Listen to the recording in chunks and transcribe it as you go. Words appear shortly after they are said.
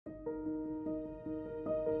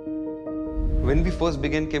When we first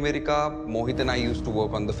began Kimirica, Mohit and I used to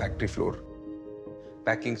work on the factory floor,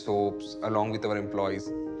 packing soaps along with our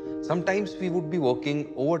employees. Sometimes we would be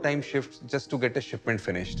working overtime shifts just to get a shipment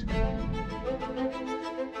finished.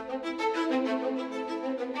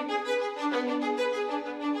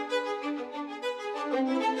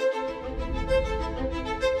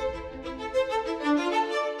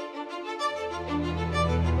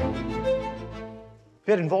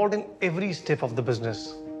 We are involved in every step of the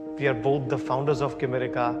business. We are both the founders of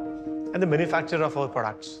Kimirica and the manufacturer of our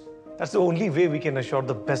products. That's the only way we can assure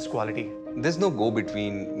the best quality. There's no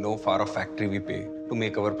go-between, no far-off factory we pay to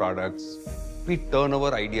make our products. We turn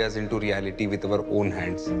our ideas into reality with our own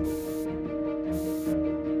hands.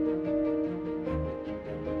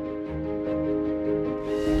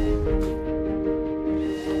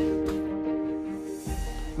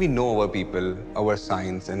 We know our people, our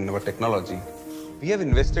science, and our technology. We have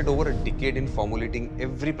invested over a decade in formulating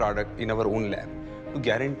every product in our own lab to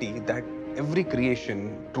guarantee that every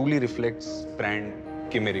creation truly reflects brand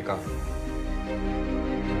Kimirica.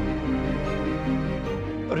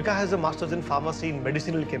 Rika has a master's in pharmacy in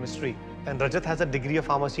medicinal chemistry, and Rajat has a degree of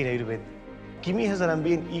pharmacy in Ayurveda. Kimi has an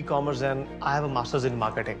MBA in e-commerce, and I have a master's in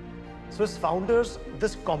marketing. So as founders,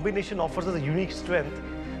 this combination offers us a unique strength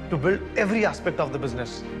to build every aspect of the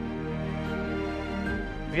business.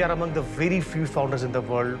 We are among the very few founders in the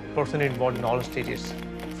world personally involved in all stages,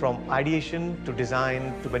 from ideation to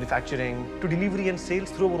design to manufacturing to delivery and sales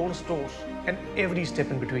through our own stores and every step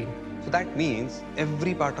in between. So that means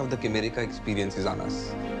every part of the Kimirica experience is on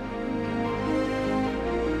us.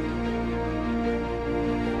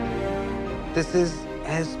 This is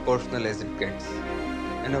as personal as it gets,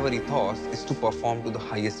 and our ethos is to perform to the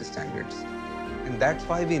highest standards. And that's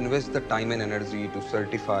why we invest the time and energy to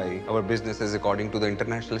certify our businesses according to the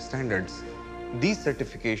international standards. These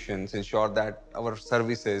certifications ensure that our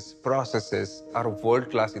services, processes are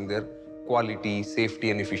world-class in their quality, safety,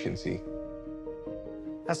 and efficiency.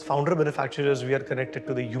 As founder manufacturers, we are connected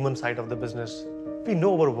to the human side of the business. We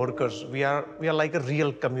know our workers. We are like a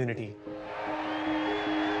real community.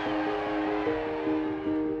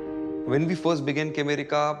 When we first began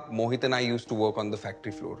Kimirica, Mohit and I used to work on the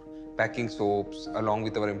factory floor, packing soaps along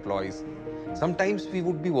with our employees. Sometimes we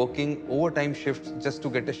would be working overtime shifts just to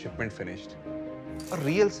get a shipment finished. A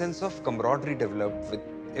real sense of camaraderie developed with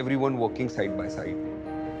everyone working side by side,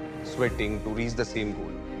 sweating to reach the same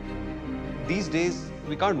goal. These days,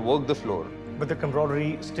 we can't work the floor. But the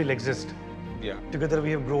camaraderie still exists. Yeah. Together,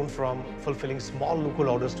 we have grown from fulfilling small local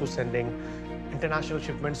orders to sending international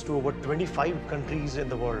shipments to over 25 countries in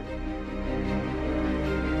the world.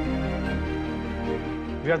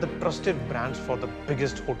 We are the trusted brands for the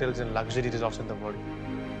biggest hotels and luxury resorts in the world.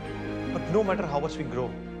 But no matter how much we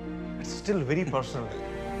grow, it's still very personal.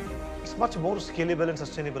 It's much more scalable and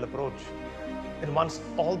sustainable approach. And once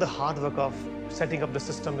all the hard work of setting up the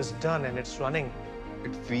system is done and it's running,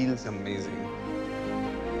 it feels amazing.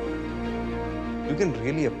 You can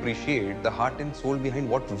really appreciate the heart and soul behind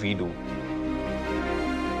what we do.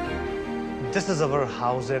 This is our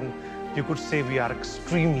house, and you could say we are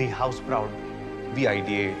extremely house proud. We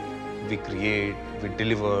ideate, we create, we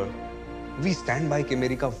deliver. We stand by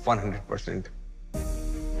Kimirica 100%.